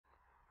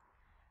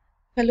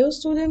Hello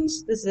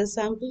students, this is a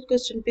sample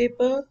question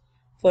paper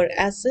for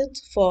acid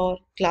for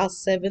class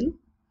 7.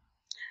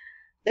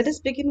 Let us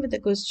begin with the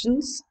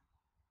questions.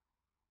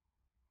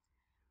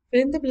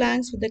 Fill in the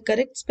blanks with the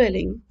correct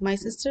spelling. My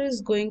sister is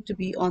going to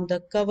be on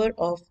the cover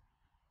of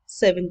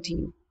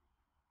 17.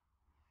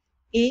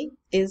 A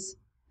is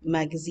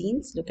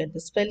magazines, look at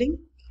the spelling.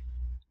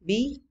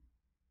 B,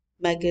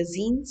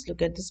 magazines,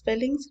 look at the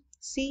spellings.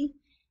 C,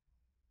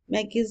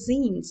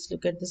 magazines,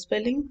 look at the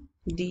spelling.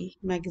 D,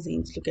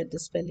 magazines, look at the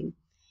spelling.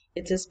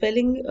 It's a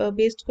spelling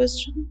based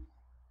question.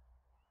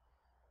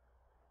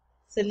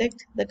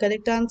 Select the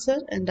correct answer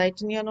and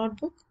write in your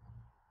notebook.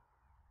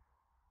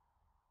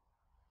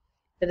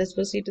 Let us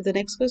proceed to the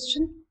next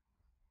question.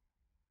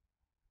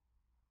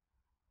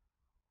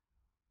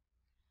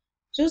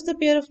 Choose the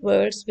pair of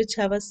words which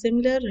have a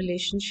similar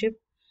relationship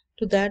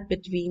to that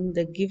between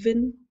the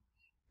given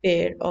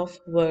pair of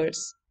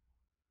words.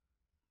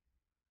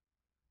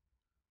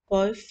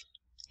 Coif,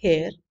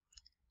 hair,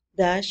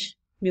 dash,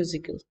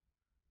 musical.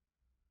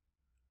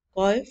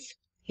 Coif,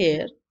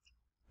 hair,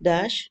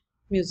 dash,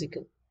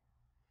 musical.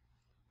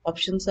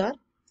 Options are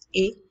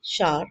A,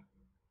 shower,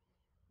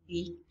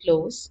 B,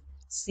 close,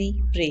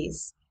 C,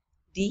 praise,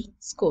 D,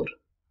 score.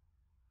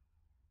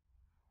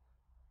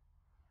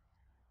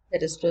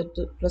 Let us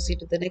proceed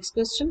to the next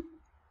question.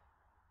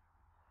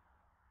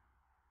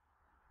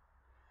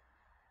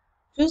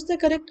 Choose the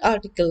correct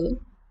article.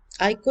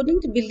 I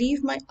couldn't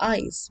believe my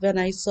eyes when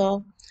I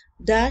saw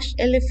dash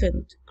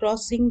elephant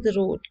crossing the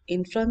road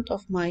in front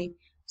of my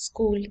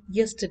school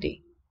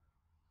yesterday.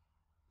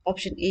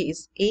 Option A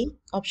is A,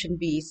 option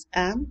B is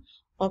an,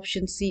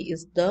 option C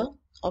is the,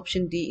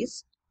 option D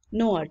is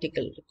no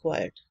article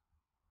required.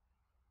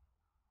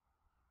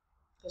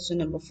 Question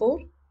number 4.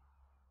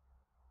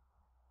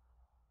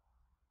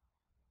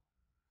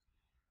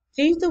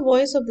 Change the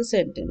voice of the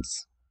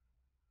sentence.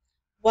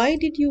 Why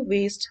did you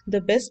waste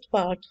the best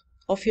part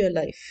of your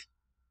life?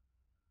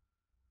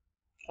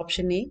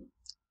 Option A.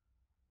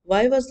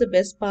 Why was the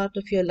best part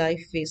of your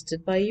life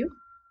wasted by you?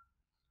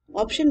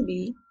 Option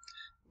B.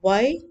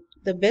 Why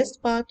the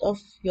best part of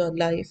your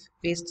life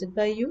wasted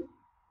by you?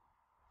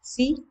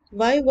 C.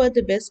 Why were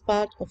the best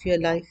part of your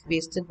life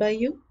wasted by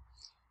you?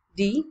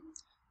 D.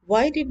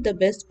 Why did the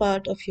best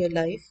part of your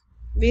life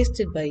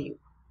wasted by you?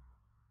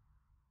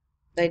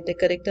 Write the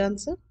correct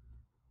answer.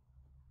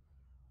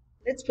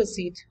 Let's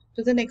proceed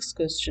to the next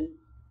question.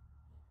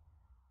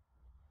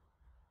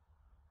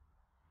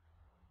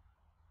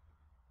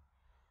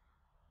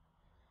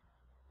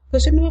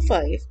 Question number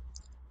 5.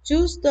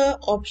 Choose the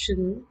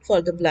option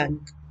for the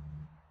blank.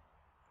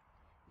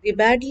 They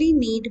badly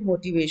need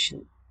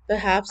motivation.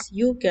 Perhaps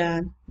you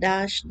can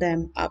dash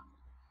them up.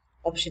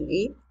 Option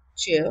A.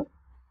 Cheer.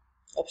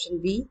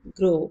 Option B.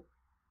 Grow.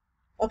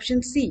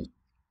 Option C.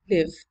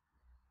 Live.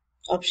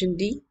 Option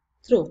D.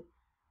 Throw.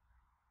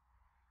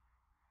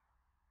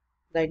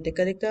 Write the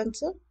correct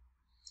answer.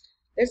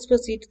 Let's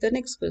proceed to the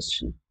next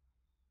question.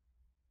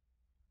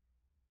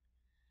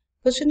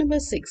 Question number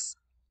 6.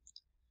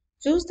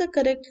 Choose the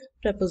correct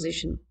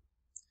preposition.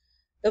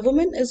 The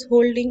woman is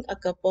holding a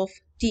cup of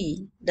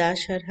tea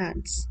dash her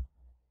hands.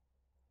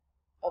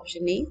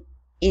 Option A.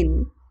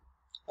 In.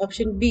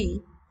 Option B.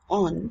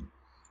 On.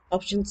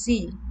 Option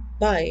C.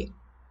 By.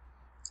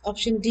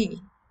 Option D.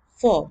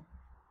 For.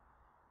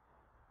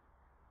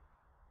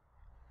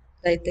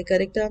 Write the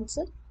correct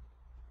answer.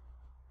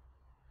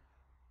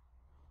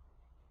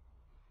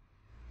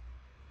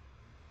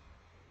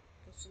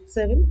 Question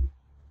 7.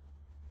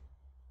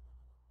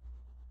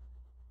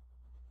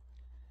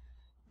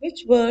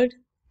 Which word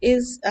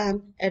is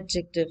an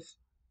adjective?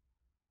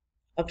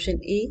 Option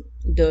A.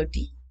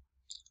 Dirty.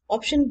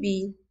 Option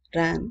B.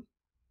 Ran.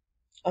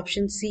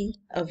 Option C.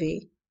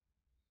 Away.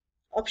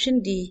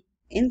 Option D.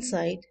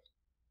 Inside.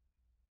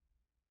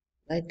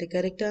 Write the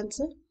correct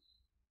answer.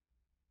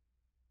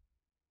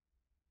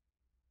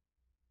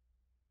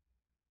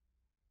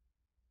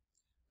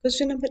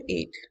 Question number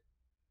 8.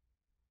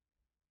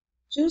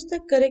 Choose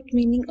the correct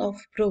meaning of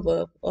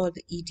proverb or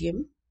the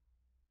idiom.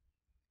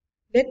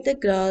 Let the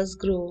grass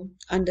grow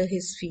under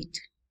his feet.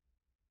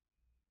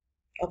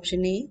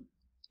 Option A.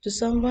 To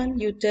someone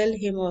you tell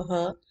him or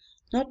her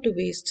not to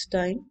waste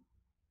time.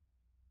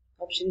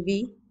 Option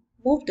B.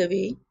 Moved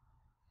away.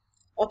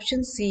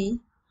 Option C.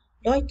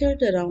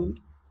 Loitered around.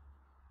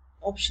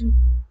 Option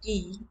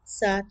D.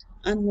 Sat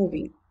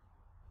unmoving.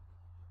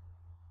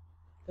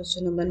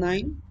 Question number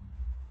 9.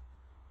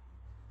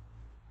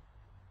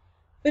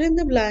 Fill in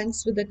the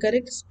blanks with the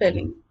correct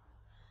spelling.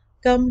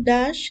 Come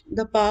dash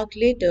the park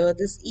later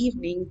this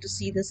evening to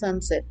see the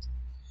sunset.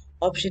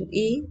 Option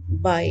A.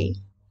 By.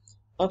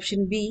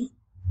 Option B.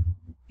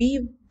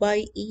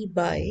 BYE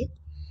by.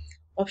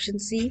 Option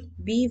C.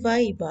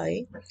 BY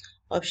by.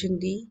 Option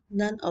D.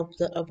 None of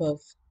the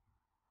above.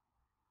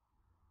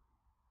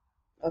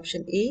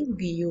 Option A.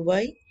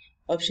 BUY.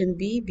 Option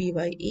B.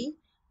 BYE.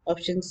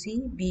 Option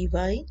C.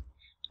 BY.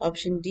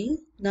 Option D.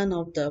 None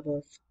of the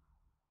above.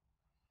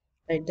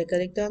 Write the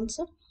correct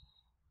answer.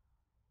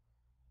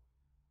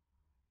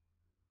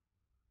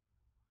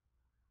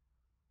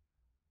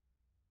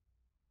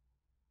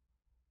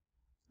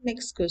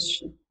 Next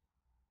question.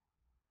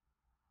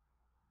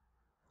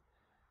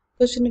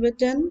 Question number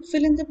 10.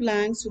 Fill in the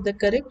blanks with the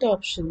correct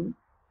option.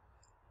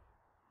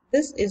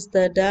 This is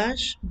the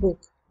dash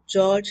book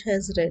George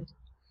has read.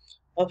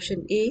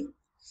 Option A,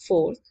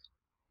 fourth.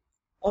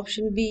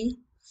 Option B,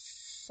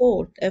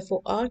 fourth,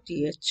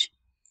 F-O-R-T-H.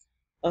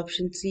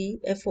 Option C,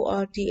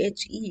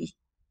 F-O-R-T-H-E.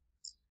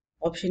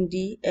 Option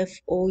D,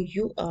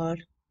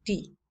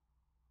 F-O-U-R-T.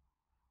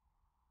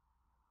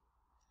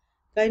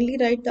 Kindly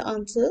write the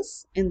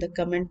answers in the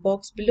comment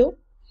box below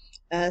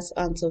as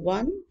answer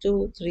 1,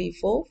 2, 3,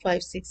 4,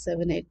 5, 6,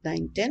 7, 8,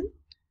 9, 10,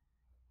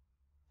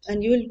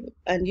 and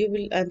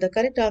the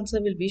correct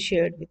answer will be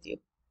shared with you.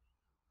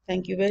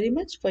 Thank you very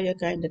much for your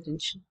kind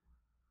attention.